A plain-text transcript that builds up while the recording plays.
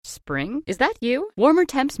Spring? Is that you? Warmer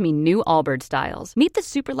temps mean new Allbirds styles. Meet the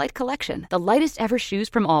Superlight Collection, the lightest ever shoes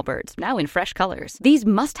from Allbirds, now in fresh colors. These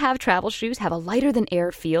must-have travel shoes have a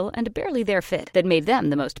lighter-than-air feel and a barely-there fit that made them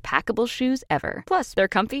the most packable shoes ever. Plus, they're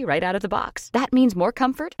comfy right out of the box. That means more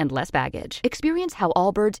comfort and less baggage. Experience how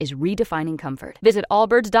Allbirds is redefining comfort. Visit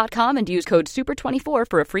allbirds.com and use code SUPER24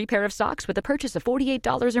 for a free pair of socks with a purchase of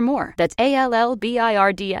 $48 or more. That's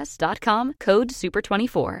ALLBIRDS.com, code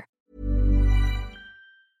SUPER24.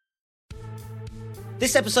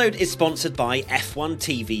 This episode is sponsored by F1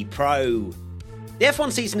 TV Pro. The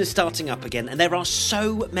F1 season is starting up again, and there are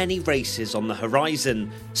so many races on the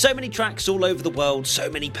horizon. So many tracks all over the world, so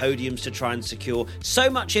many podiums to try and secure, so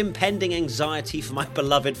much impending anxiety for my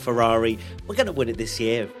beloved Ferrari. We're going to win it this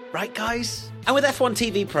year, right guys? And with F1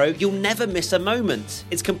 TV Pro, you'll never miss a moment.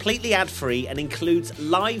 It's completely ad-free and includes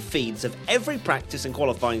live feeds of every practice and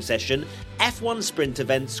qualifying session, F1 sprint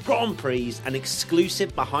events, Grand Prix, and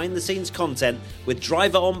exclusive behind-the-scenes content with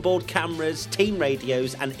driver onboard cameras, team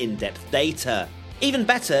radios, and in-depth data. Even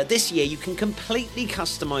better, this year you can completely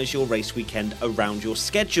customise your race weekend around your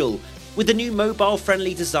schedule. With the new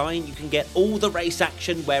mobile-friendly design, you can get all the race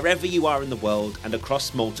action wherever you are in the world and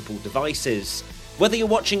across multiple devices. Whether you're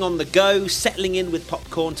watching on the go, settling in with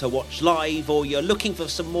popcorn to watch live, or you're looking for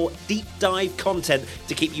some more deep dive content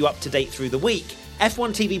to keep you up to date through the week,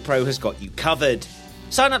 F1 TV Pro has got you covered.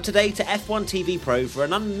 Sign up today to F1 TV Pro for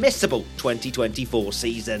an unmissable 2024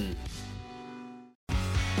 season.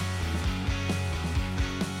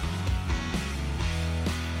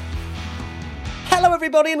 Hello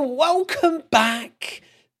everybody and welcome back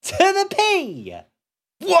to the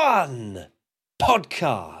P1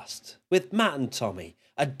 podcast with Matt and Tommy.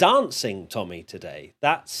 A dancing Tommy today.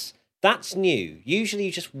 That's new. Usually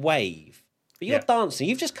you just wave, but you're dancing.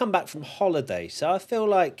 You've just come back from holiday, so I feel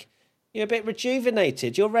like you're a bit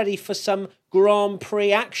rejuvenated. You're ready for some Grand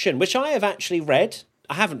Prix action, which I have actually read.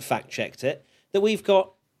 I haven't fact-checked it, that we've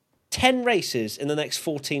got 10 races in the next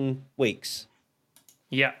 14 weeks.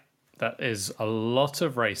 Yeah. That is a lot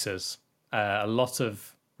of races, a lot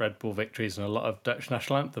of Red Bull victories, and a lot of Dutch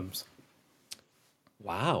national anthems.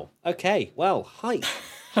 Wow. Okay. Well, hype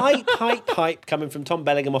coming from Tom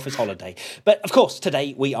Bellingham off his holiday. But of course,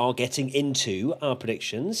 today we are getting into our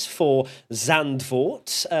predictions for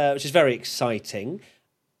Zandvoort, which is very exciting.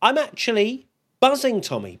 I'm actually buzzing,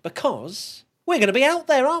 Tommy, because we're going to be out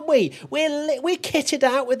there, aren't we? We're kitted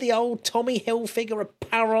out with the old Tommy Hilfiger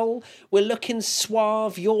apparel. We're looking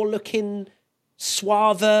suave. You're looking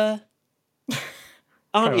suaver,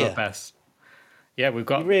 aren't you? Our best. Yeah, we've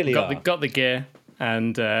got the gear,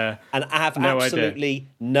 and I have absolutely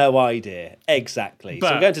no idea. Exactly. But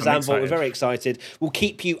so we're going to Zandvoort. We're very excited. We'll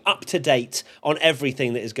keep you up to date on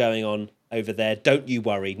everything that is going on over there. Don't you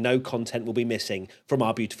worry. No content will be missing from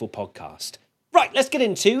our beautiful podcast. Right, let's get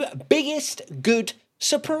into biggest good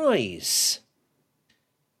surprise.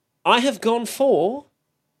 I have gone for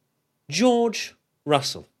George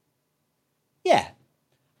Russell. Yeah,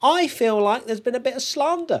 I feel like there's been a bit of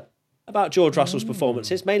slander about George Russell's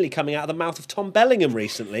performances, mainly coming out of the mouth of Tom Bellingham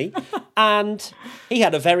recently. And he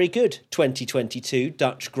had a very good 2022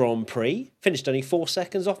 Dutch Grand Prix, finished only 4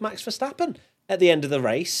 seconds off Max Verstappen at the end of the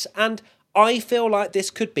race. And I feel like this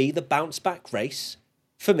could be the bounce-back race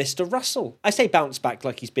for Mr. Russell. I say bounce back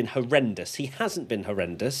like he's been horrendous. He hasn't been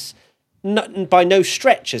horrendous. By no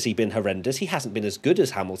stretch has he been horrendous. He hasn't been as good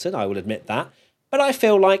as Hamilton, I will admit that. But I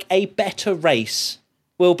feel like a better race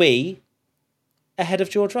will be ahead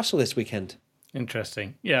of George Russell this weekend.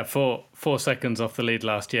 Interesting. Yeah, 4 seconds off the lead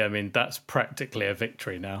last year. I mean, that's practically a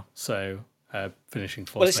victory now. So finishing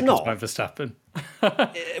 4 seconds by Verstappen.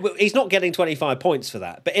 He's not getting 25 points for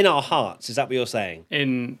that, but in our hearts, is that what you're saying?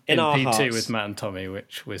 In our P2 hearts, with Matt and Tommy,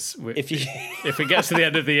 which was if it gets to the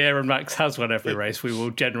end of the year and Max has won every race, we will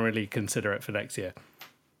generally consider it for next year.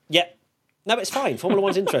 Yeah, no, it's fine. Formula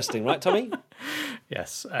One's interesting, right, Tommy?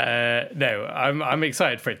 Yes. No, I'm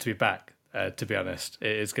excited for it to be back. To be honest,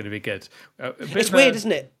 it is going to be good. It's weird,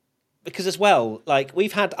 isn't it? Because as well, like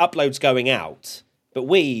we've had uploads going out, but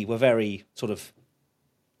we were very sort of,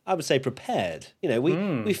 I would say, prepared. You know,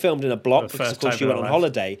 we filmed in a block because, of course, you went on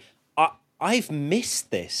holiday. I've missed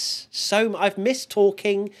this. I've missed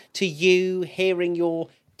talking to you, hearing your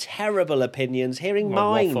terrible opinions, hearing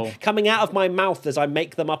mine waffle coming out of my mouth as I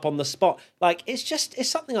make them up on the spot. Like, it's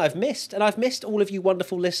something I've missed. And I've missed all of you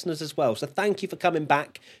wonderful listeners as well. So thank you for coming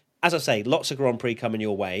back. As I say, lots of Grand Prix coming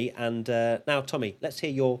your way. And now, Tommy, let's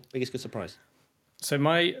hear your biggest good surprise. So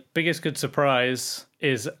my biggest good surprise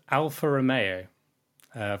is Alfa Romeo.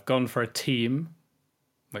 I've gone for a team,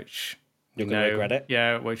 which you're going to regret it.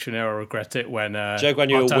 Yeah, which you know I'll regret it when Joe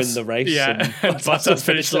Guanyu will win the race. Yeah, and Bottas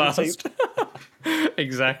finished last.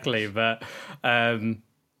 exactly. But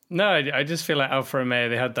no, I just feel like Alfa Romeo,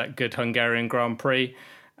 they had that good Hungarian Grand Prix,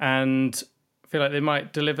 and I feel like they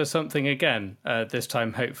might deliver something again this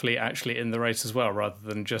time, hopefully actually in the race as well, rather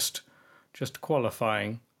than just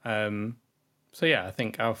qualifying. So yeah, I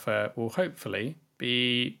think Alfa will hopefully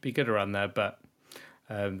be good around there, but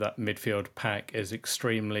that midfield pack is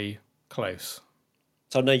extremely close.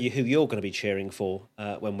 So I know who you're going to be cheering for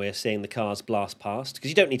when we're seeing the cars blast past, because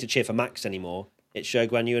you don't need to cheer for Max anymore. It's Zhou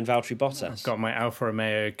Guanyu and Valtteri Bottas. I've got my Alfa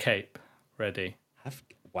Romeo cape ready.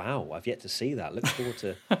 Wow, I've yet to see that. Look forward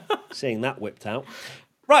to seeing that whipped out.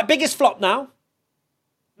 Right, biggest flop now.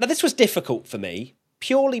 Now, this was difficult for me,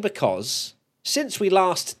 purely because since we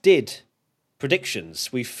last did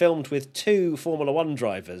predictions, we filmed with 2 Formula One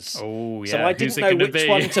drivers. Oh, yeah. So I didn't know which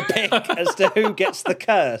one to pick as to who gets the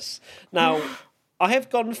curse. Now, I have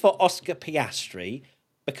gone for Oscar Piastri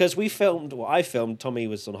because I filmed, Tommy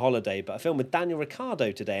was on holiday, but I filmed with Daniel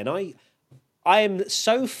Ricciardo today, and I am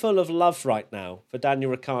so full of love right now for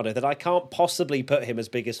Daniel Ricciardo that I can't possibly put him as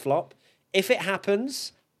biggest flop. If it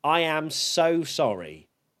happens, I am so sorry.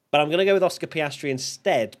 But I'm going to go with Oscar Piastri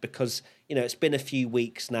instead because, it's been a few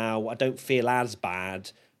weeks now. I don't feel as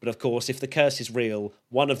bad. But of course, if the curse is real,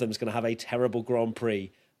 one of them is going to have a terrible Grand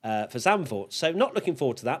Prix for Zandvoort. So not looking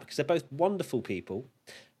forward to that because they're both wonderful people.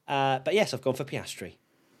 But yes, I've gone for Piastri.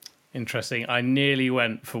 Interesting. I nearly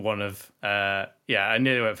went for Piastri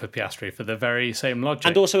for the very same logic.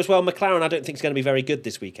 And also as well, McLaren I don't think is going to be very good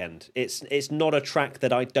this weekend. It's not a track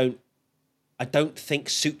that I don't think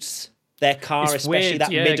suits their car, it's especially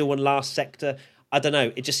weird, middle and last sector. I don't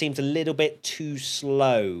know. It just seems a little bit too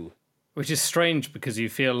slow. Which is strange because you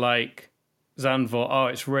feel like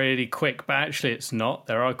Zandvoort, it's really quick, but actually it's not.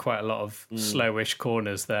 There are quite a lot of slowish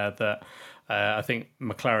corners there that I think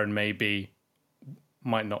McLaren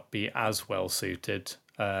might not be as well suited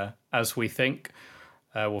as we think.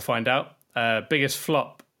 We'll find out. Biggest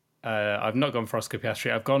flop. I've not gone for Oscar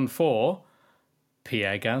Piastri. I've gone for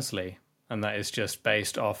Pierre Gasly. And that is just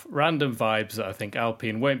based off random vibes that I think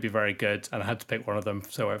Alpine won't be very good, and I had to pick one of them,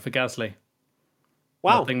 so I went for Gasly.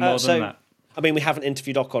 Wow. Nothing more than that. I mean, we haven't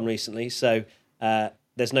interviewed Ocon recently, so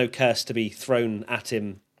there's no curse to be thrown at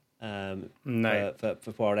him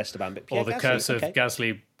for poor Esteban. But Pierre or the Gasly, curse of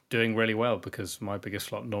Gasly doing really well, because my biggest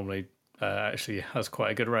flop normally actually has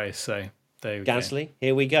quite a good race. So there you go. Gasly,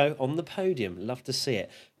 here we go, on the podium. Love to see it.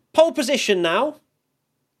 Pole position now.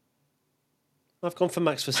 I've gone for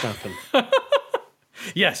Max Verstappen.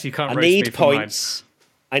 Yes, you can't race me for mine.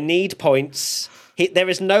 I need points. There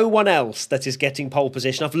is no one else that is getting pole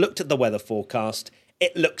position. I've looked at the weather forecast.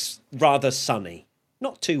 It looks rather sunny.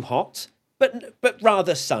 Not too hot, but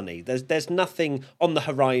rather sunny. There's nothing on the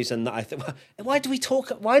horizon that I think. Why do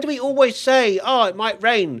we always say, it might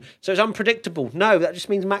rain, so it's unpredictable? No, that just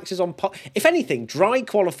means Max is on pole. If anything, dry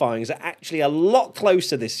qualifyings are actually a lot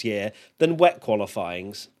closer this year than wet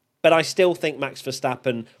qualifyings. But I still think Max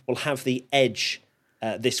Verstappen will have the edge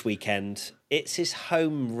this weekend. It's his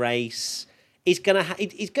home race. He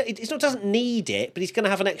doesn't need it, but he's going to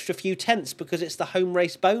have an extra few tenths because it's the home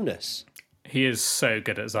race bonus. He is so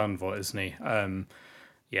good at Zandvoort, isn't he?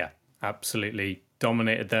 Yeah, absolutely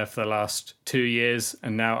dominated there for the last 2 years,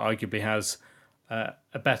 and now arguably has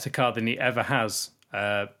a better car than he ever has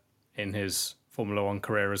in his Formula One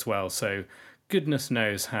career as well. So goodness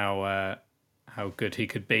knows how good he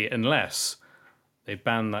could be, unless they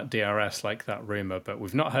ban that DRS like that rumour, but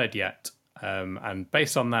we've not heard yet. And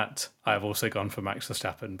based on that, I've also gone for Max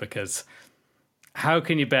Verstappen, because how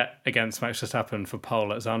can you bet against Max Verstappen for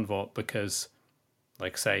pole at Zandvoort? Because,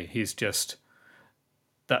 like I say, he's just...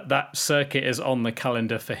 That circuit is on the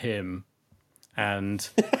calendar for him, and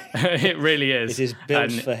it really is. It is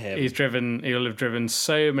built for him. He'll have driven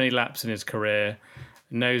so many laps in his career,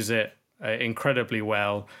 knows it incredibly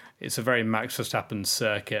well. It's a very Max Verstappen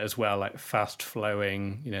circuit as well, like fast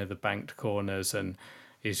flowing, the banked corners, and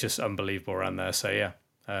he's just unbelievable around there. So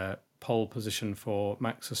yeah, pole position for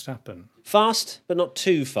Max Verstappen. Fast, but not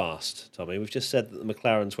too fast, Tommy. We've just said that the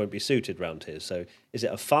McLarens won't be suited round here. So is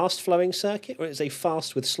it a fast flowing circuit, or is it a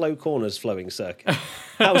fast with slow corners flowing circuit?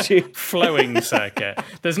 How's you flowing circuit?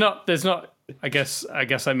 There's not. I guess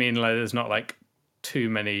I mean, like, there's not like too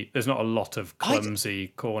many. There's not a lot of clumsy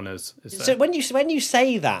corners. Is there? So when you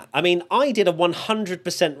say that, I mean, I did a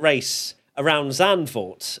 100% race around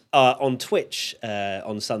Zandvoort on Twitch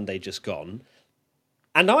on Sunday just gone,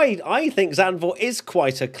 and I think Zandvoort is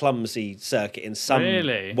quite a clumsy circuit in some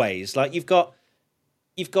ways. Like you've got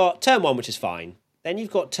turn 1, which is fine. Then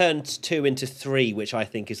you've got turns 2 into 3, which I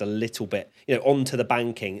think is a little bit, onto the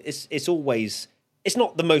banking. It's always it's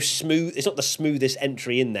not the most smooth. It's not the smoothest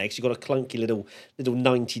entry in there because you've got a clunky little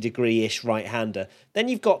 90-degree-ish right-hander. Then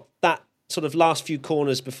you've got that sort of last few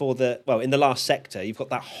corners before in the last sector, you've got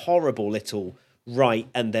that horrible little right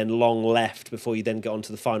and then long left before you then get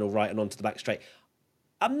onto the final right and onto the back straight.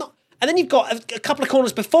 And then you've got a couple of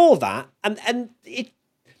corners before that, and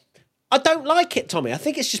I don't like it, Tommy. I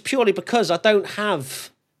think it's just purely because I don't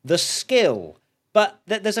have the skill. But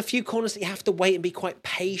there's a few corners that you have to wait and be quite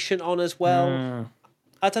patient on as well.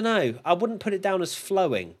 I don't know. I wouldn't put it down as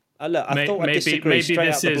flowing. I thought I'd disagree straight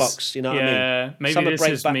out the blocks. You know what I mean? Maybe this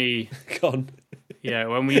is me. Gone. Yeah,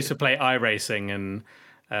 when we used to play iRacing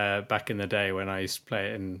and back in the day when I used to play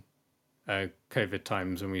it in COVID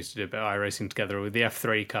times when we used to do a bit of iRacing together with the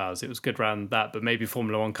F3 cars, it was good around that. But maybe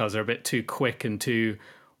Formula One cars are a bit too quick and too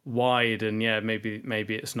wide, and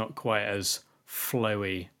maybe it's not quite as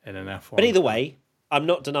flowy in an F1. But either way, I'm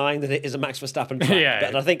not denying that it is a Max Verstappen track.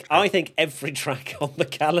 Yeah. But I think every track on the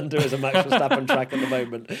calendar is a Max Verstappen track at the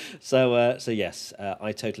moment. So yes,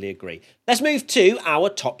 I totally agree. Let's move to our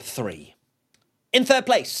top three. In third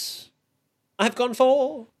place, I've gone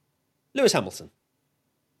for Lewis Hamilton.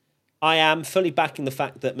 I am fully backing the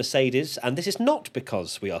fact that Mercedes, and this is not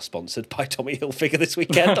because we are sponsored by Tommy Hilfiger this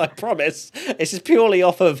weekend, I promise. This is purely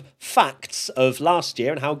off of facts of last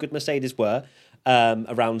year and how good Mercedes were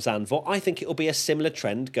around Zandvoort. I think it will be a similar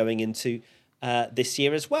trend going into this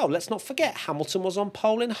year as well. Let's not forget, Hamilton was on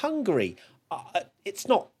pole in Hungary. It's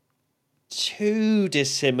not too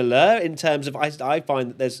dissimilar in terms of, I find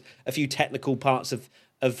that there's a few technical parts of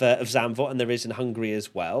Zandvoort, and there is in Hungary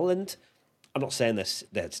as well, and I'm not saying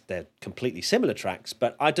they're completely similar tracks,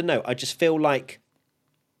 but I don't know. I just feel like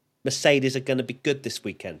Mercedes are going to be good this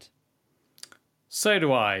weekend. So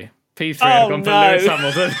do I. P3, I've gone for Lewis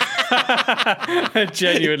Hamilton.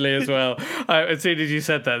 Genuinely as well. As soon as you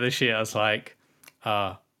said that this year, I was like,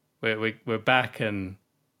 we're back and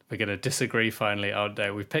we're going to disagree finally. Oh,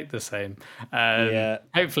 no, we picked the same.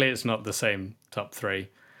 Hopefully it's not the same top three.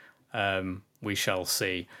 We shall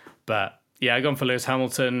see. But yeah, I've gone for Lewis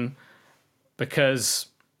Hamilton. Because,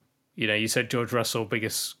 you said George Russell,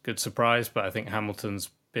 biggest good surprise, but I think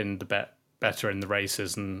Hamilton's been the better in the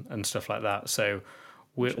races and stuff like that. So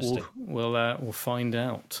we'll find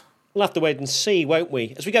out. We'll have to wait and see, won't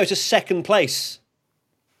we? As we go to second place,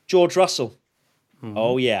 George Russell. Mm-hmm.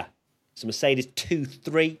 Oh, yeah. So Mercedes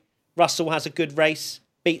 2-3. Russell has a good race,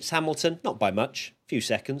 beats Hamilton, not by much, a few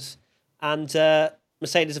seconds. And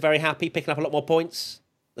Mercedes are very happy, picking up a lot more points.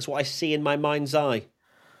 That's what I see in my mind's eye.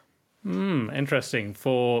 Interesting.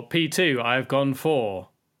 For P2, I've gone for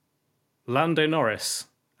Lando Norris,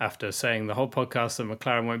 after saying the whole podcast that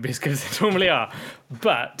McLaren won't be as good as they normally are.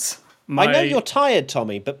 But I know you're tired,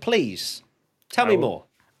 Tommy, but please, tell me more.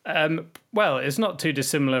 Well, it's not too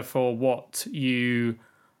dissimilar for what you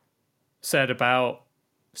said about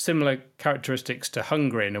similar characteristics to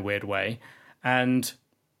Hungary in a weird way. And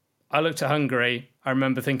I looked at Hungary. I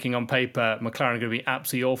remember thinking on paper, McLaren are going to be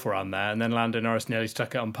absolutely awful on there, and then Lando Norris nearly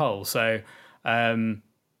stuck it on pole. So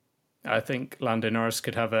I think Lando Norris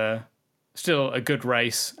could have still a good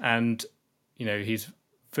race, and he's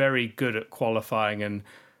very good at qualifying and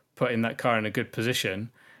putting that car in a good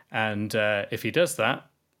position. And if he does that,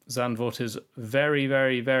 Zandvoort is very,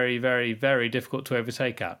 very, very, very, very difficult to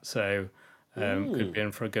overtake at. So could be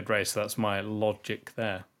in for a good race. So that's my logic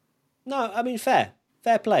there. No, I mean, fair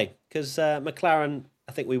play, because McLaren,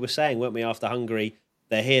 I think we were saying, weren't we, after Hungary,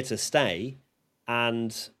 they're here to stay,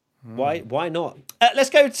 and why not? Let's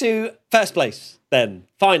go to first place then,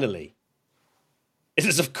 finally. It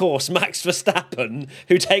is, of course, Max Verstappen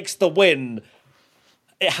who takes the win.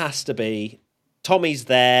 It has to be. Tommy's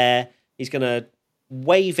there. He's going to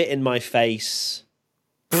wave it in my face.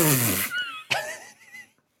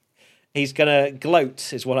 He's going to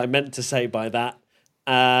gloat, is what I meant to say by that.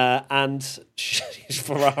 And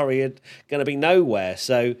Ferrari are going to be nowhere.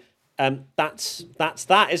 So that's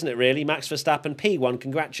that, isn't it, really? Max Verstappen, P1,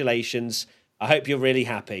 congratulations. I hope you're really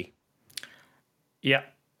happy. Yeah.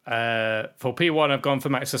 For P1, I've gone for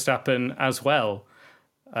Max Verstappen as well.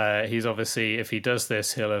 He's obviously, if he does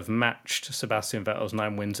this, he'll have matched Sebastian Vettel's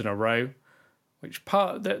 9 wins in a row, which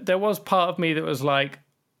there was part of me that was like,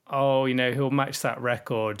 oh, he'll match that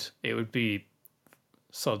record. It would be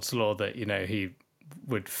sod's law that, he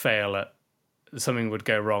would fail at something would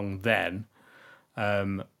go wrong then.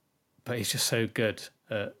 But he's just so good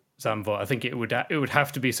at Zandvoort. I think it would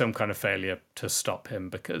have to be some kind of failure to stop him,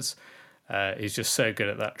 because he's just so good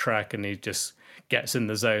at that track, and he just gets in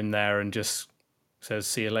the zone there and just says,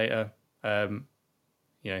 see you later.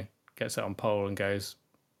 Gets it on pole and goes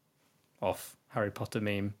off. Harry Potter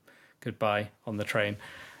meme. Goodbye on the train.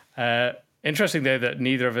 Interesting, though, that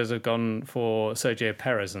neither of us have gone for Sergio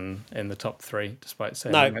Perez in the top three, despite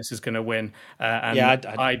saying Max is going to win. And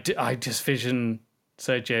I just vision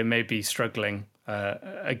Sergio maybe struggling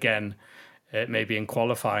again, maybe in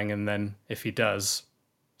qualifying, and then if he does,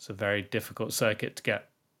 it's a very difficult circuit to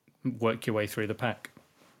work your way through the pack.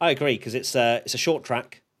 I agree, because it's a short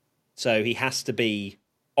track, so he has to be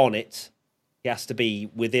on it. He has to be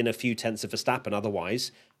within a few tenths of Verstappen.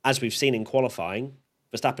 Otherwise, as we've seen in qualifying,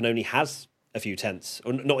 Verstappen only has a few tenths,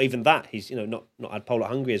 or not even that. He's not had pole at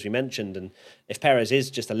Hungary, as we mentioned. And if Perez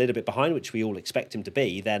is just a little bit behind, which we all expect him to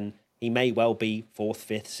be, then he may well be 4th,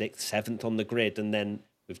 5th, 6th, 7th on the grid. And then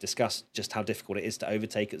we've discussed just how difficult it is to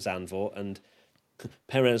overtake at Zandvoort. And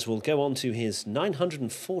Perez will go on to his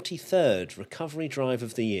 943rd recovery drive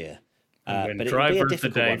of the year. But driver of the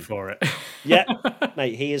day for it. Yeah,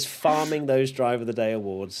 mate, he is farming those Driver of the Day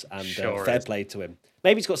awards, and fair play to him.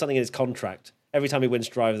 Maybe he's got something in his contract. Every time he wins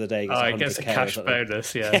Driver of the Day, he gets a cash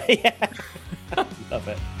bonus, yeah. Yeah. Love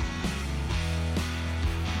it.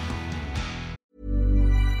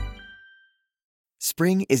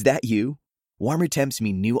 Spring, is that you? Warmer temps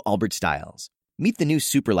mean new Allbirds styles. Meet the new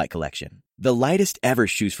Superlight collection, the lightest ever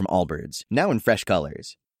shoes from Allbirds, now in fresh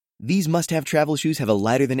colors. These must-have travel shoes have a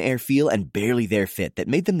lighter-than-air feel and barely-there fit that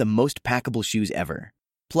made them the most packable shoes ever.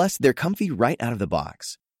 Plus, they're comfy right out of the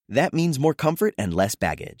box. That means more comfort and less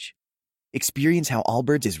baggage. Experience how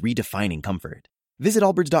Allbirds is redefining comfort. Visit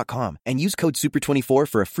allbirds.com and use code SUPER24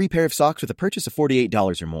 for a free pair of socks with a purchase of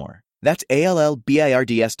 $48 or more. That's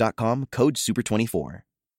ALLBIRDS.com, code SUPER24.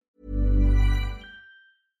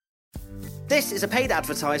 This is a paid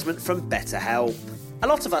advertisement from BetterHelp. A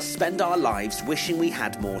lot of us spend our lives wishing we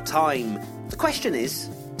had more time. The question is,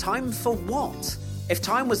 time for what? If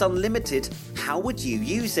time was unlimited, how would you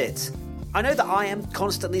use it? I know that I am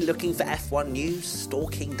constantly looking for F1 news,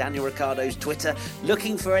 stalking Daniel Ricciardo's Twitter,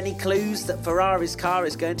 looking for any clues that Ferrari's car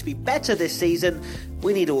is going to be better this season.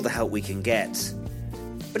 We need all the help we can get.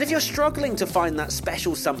 But if you're struggling to find that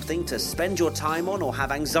special something to spend your time on, or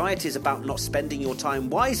have anxieties about not spending your time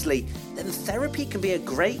wisely, then therapy can be a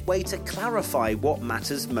great way to clarify what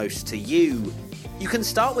matters most to you. You can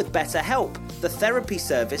start with BetterHelp, the therapy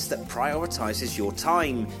service that prioritises your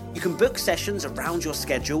time. You can book sessions around your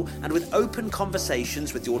schedule, and with open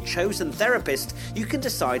conversations with your chosen therapist, you can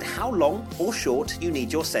decide how long or short you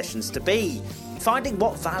need your sessions to be. Finding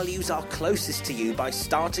what values are closest to you by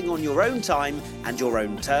starting on your own time and your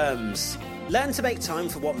own terms. Learn to make time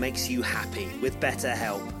for what makes you happy with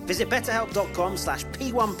BetterHelp. Visit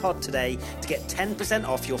betterhelp.com/P1pod today to get 10%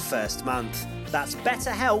 off your first month. That's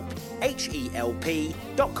BetterHelp,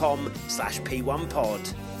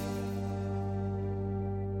 HELP.com/P1pod.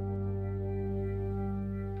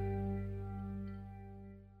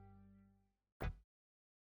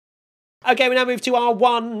 Okay, we now move to our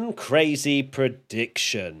one crazy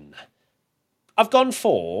prediction. I've gone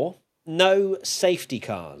for no safety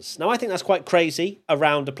cars. Now, I think that's quite crazy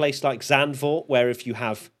around a place like Zandvoort, where if you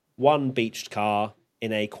have one beached car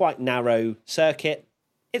in a quite narrow circuit,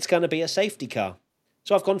 it's going to be a safety car.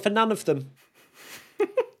 So I've gone for none of them.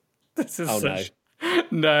 This is no.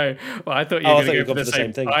 No. Well, I thought you were going to go for the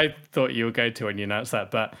same thing. I thought you were going to when you announced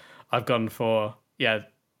that, but I've gone for,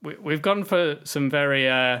 we've gone for some very,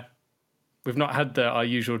 we've not had our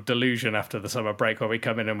usual delusion after the summer break where we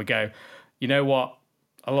come in and we go, you know what?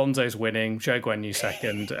 Alonso's winning, Zhou Guanyu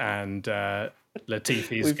second, and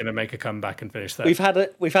Latifi's going to make a comeback and finish third.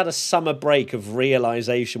 We've had a summer break of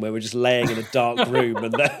realisation where we're just laying in a dark room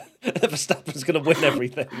and Verstappen's going to win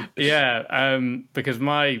everything. Yeah, because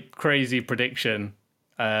my crazy prediction,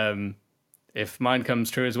 if mine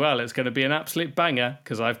comes true as well, it's going to be an absolute banger,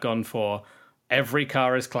 because I've gone for every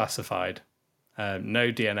car is classified,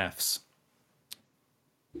 no DNFs.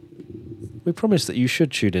 We promise that you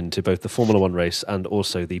should tune in to both the Formula One race and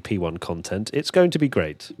also the P1 content. It's going to be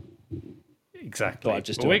great. Exactly.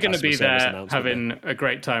 We're going to be there having a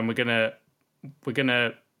great time. We're gonna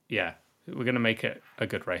make it a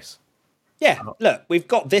good race. Yeah, look, we've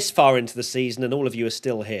got this far into the season and all of you are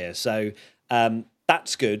still here, so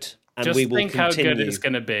that's good. And just we will think continue. How good it's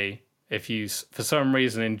going to be if you, for some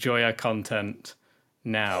reason, enjoy our content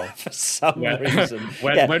now. For some reason.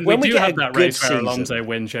 When we do have that race where Alonso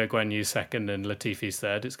wins, Zhou Guanyu second and Latifi's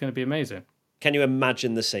third, it's going to be amazing. Can you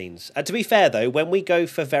imagine the scenes? To be fair, though, when we go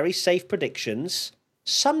for very safe predictions,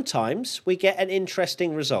 sometimes we get an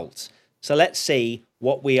interesting result. So let's see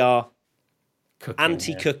what we are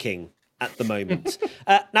anti-cooking at the moment.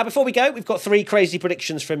 Now, before we go, we've got 3 crazy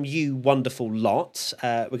predictions from you wonderful lot.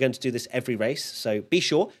 We're going to do this every race, so be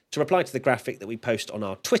sure to reply to the graphic that we post on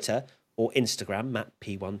our Twitter or Instagram,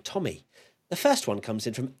 @P1Tommy. The first one comes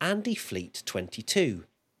in from Andy Fleet 22.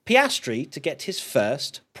 Piastri to get his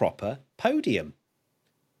first proper podium.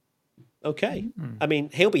 Okay. I mean,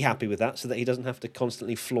 he'll be happy with that so that he doesn't have to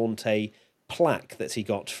constantly flaunt a plaque that he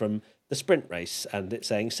got from the sprint race and it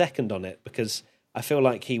saying second on it, because I feel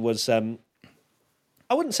like he was, I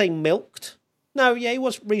wouldn't say milked. No, yeah, he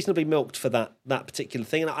was reasonably milked for that particular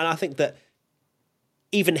thing. And I think that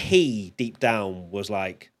even he, deep down, was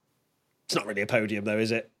like, it's not really a podium though,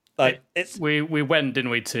 is it? Like, we went,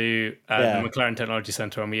 didn't we, to the McLaren Technology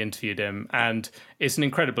Centre and we interviewed him, and it's an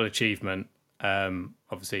incredible achievement.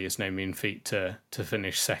 Obviously, it's no mean feat to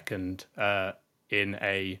finish second in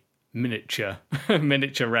a miniature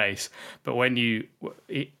race. But when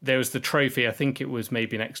there was the trophy, I think it was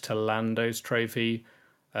maybe next to Lando's trophy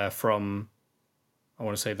from, I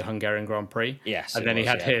want to say, the Hungarian Grand Prix. Yes, and then he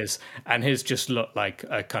had his, and his just looked like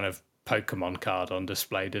a kind of Pokemon card on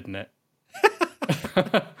display, didn't it?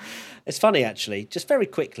 It's funny, actually, just very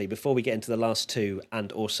quickly before we get into the last two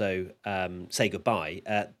and also say goodbye,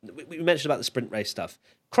 we mentioned about the sprint race stuff.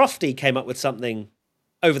 Crofty came up with something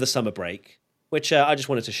over the summer break, which I just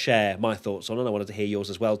wanted to share my thoughts on, and I wanted to hear yours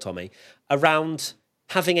as well, Tommy, around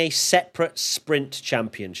having a separate sprint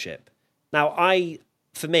championship. Now,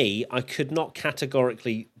 for me, I could not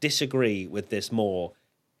categorically disagree with this more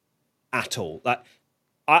at all. Like,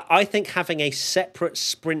 I think having a separate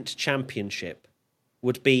sprint championship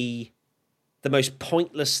would be the most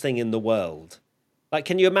pointless thing in the world. Like,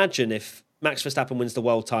 can you imagine if Max Verstappen wins the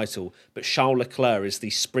world title, but Charles Leclerc is the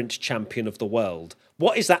sprint champion of the world?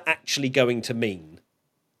 What is that actually going to mean?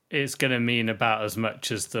 It's going to mean about as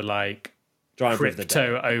much as the, like, Driver of the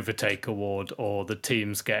Crypto Day Overtake Award or the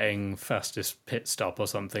team's getting fastest pit stop or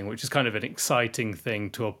something, which is kind of an exciting thing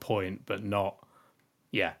to a point, but not,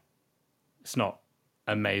 it's not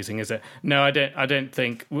amazing, is it? No, I don't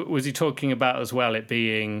think. Was he talking about as well it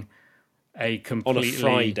being a completely on a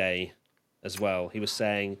Friday as well? He was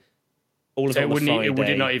saying all of it on a Friday. Would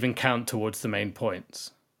it not even count towards the main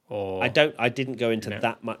points? Or I didn't go into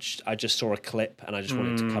that much. I just saw a clip and I just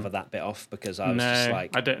wanted to cover that bit off because I was just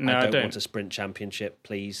like, I don't want a sprint championship,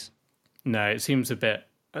 please. No, it seems a bit.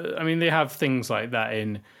 I mean, they have things like that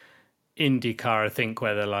in IndyCar, I think,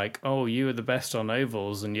 where they're like, "Oh, you are the best on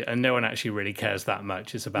ovals," and no one actually really cares that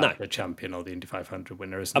much. It's about the champion or the Indy 500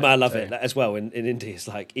 winner, isn't it? I love it as well. In Indy, it's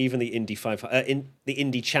like even the Indy 500, the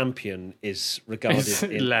Indy champion is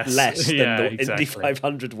regarded less than the Indy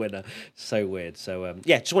 500 winner. So weird. So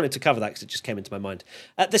just wanted to cover that because it just came into my mind.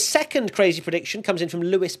 The second crazy prediction comes in from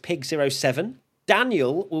Lewis Pig 07.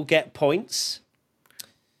 Daniel will get points.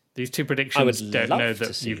 These two predictions don't know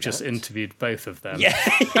that you've just interviewed both of them. Yeah,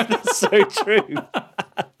 that's so true.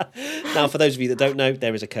 Now, for those of you that don't know,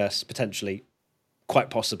 there is a curse, potentially, quite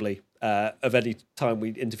possibly, of any time we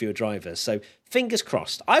interview a driver. So, fingers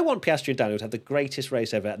crossed. I want Piastri and Daniel to have the greatest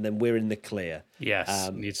race ever, and then we're in the clear.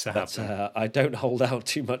 Yes, needs to happen. I don't hold out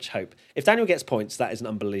too much hope. If Daniel gets points, that is an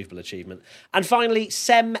unbelievable achievement. And finally,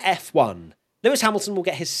 SEM F1. Lewis Hamilton will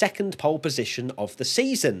get his second pole position of the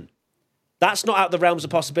season. That's not out of the realms of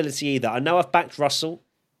possibility either. I know I've backed Russell,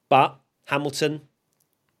 but Hamilton,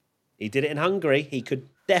 he did it in Hungary. He could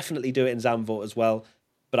definitely do it in Zandvoort as well,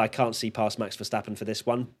 but I can't see past Max Verstappen for this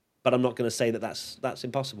one. But I'm not going to say that that's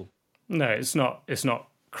impossible. No, it's not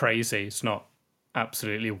crazy. It's not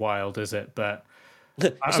absolutely wild, is it? But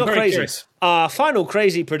it's not crazy. Curious. Our final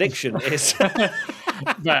crazy prediction is...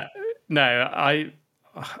 But no,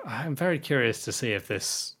 I'm very curious to see if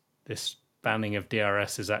this banning of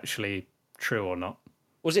DRS is actually true or not.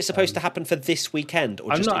 Was it supposed to happen for this weekend, or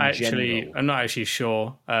just in general? I'm not actually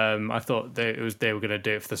sure. I thought they were going to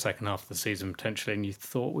do it for the second half of the season potentially, and you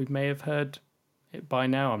thought we may have heard it by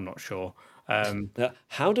now. I'm not sure.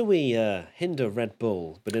 How do we hinder Red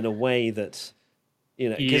Bull, but in a way that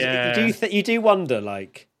you do wonder,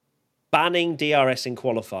 like, banning DRS in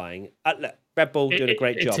qualifying. Look, Red Bull doing a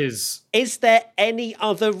great job. Is there any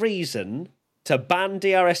other reason to ban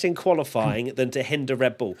DRS in qualifying than to hinder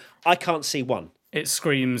Red Bull? I can't see one. It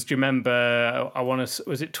screams. Do you remember?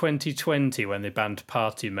 Was it 2020 when they banned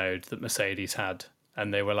party mode that Mercedes had,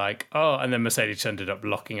 and they were like, oh, and then Mercedes ended up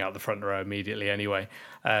locking out the front row immediately. Anyway,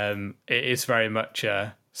 it is very much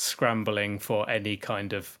scrambling for any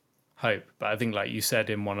kind of hope. But I think, like you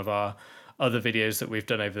said in one of our other videos that we've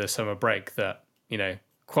done over the summer break, that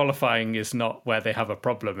qualifying is not where they have a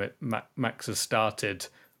problem. Max has started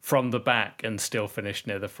from the back and still finished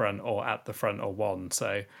near the front or at the front or won.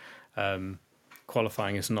 So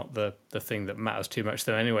qualifying is not the thing that matters too much.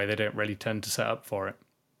 Though anyway, they don't really tend to set up for it.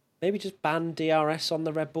 Maybe just ban DRS on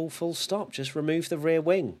the Red Bull full stop. Just remove the rear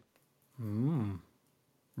wing.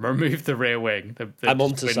 remove the rear wing. I'm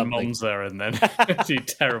onto something. Monza and then do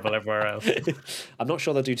terrible everywhere else. I'm not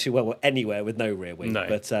sure they'll do too well anywhere with no rear wing. No.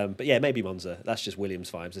 But yeah, maybe Monza. That's just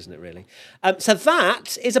Williams vibes, isn't it, really? So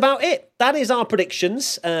that is about it. That is our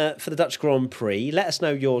predictions for the Dutch Grand Prix. Let us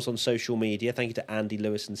know yours on social media. Thank you to Andy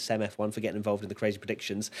Lewis and SemF1 for getting involved in the crazy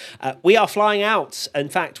predictions. We are flying out. In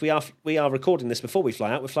fact, we are recording this before we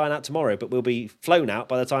fly out. We're flying out tomorrow, but we'll be flown out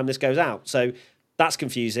by the time this goes out. So that's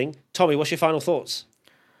confusing. Tommy, what's your final thoughts?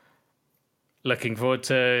 Looking forward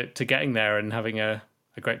to getting there and having a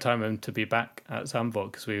great time and to be back at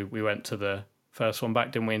Zandvoort, because we went to the first one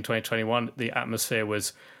back, didn't we, in 2021. The atmosphere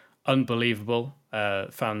was unbelievable.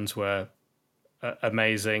 Fans were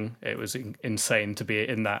amazing. It was insane to be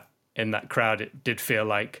in that crowd. It did feel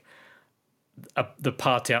like the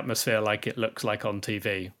party atmosphere, like it looks like on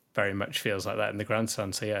TV, very much feels like that in the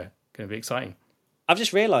grandstand. So yeah, going to be exciting. I've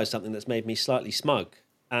just realised something that's made me slightly smug.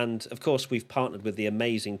 And, of course, we've partnered with the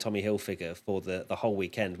amazing Tommy Hilfiger for the whole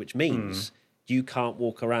weekend, which means you can't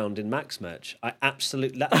walk around in Max merch.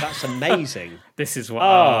 That's amazing. This is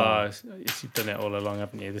what... you've done it all along,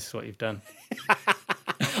 haven't you? This is what you've done.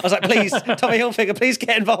 I was like, please, Tommy Hilfiger, please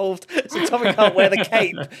get involved. So Tommy can't wear the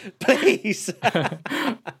cape, please.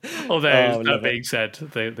 Although, that being said,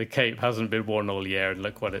 the cape hasn't been worn all year, and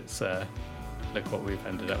look what we've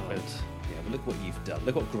ended up with. But look what you've done.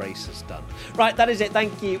 Look what Grace has done. Right, that is it.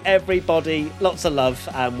 Thank you, everybody. Lots of love,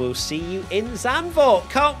 and we'll see you in Zandvoort.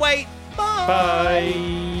 Can't wait. Bye.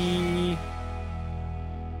 Bye.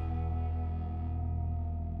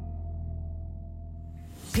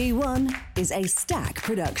 P1 is a Stack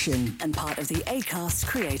production and part of the Acast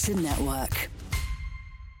Creator Network.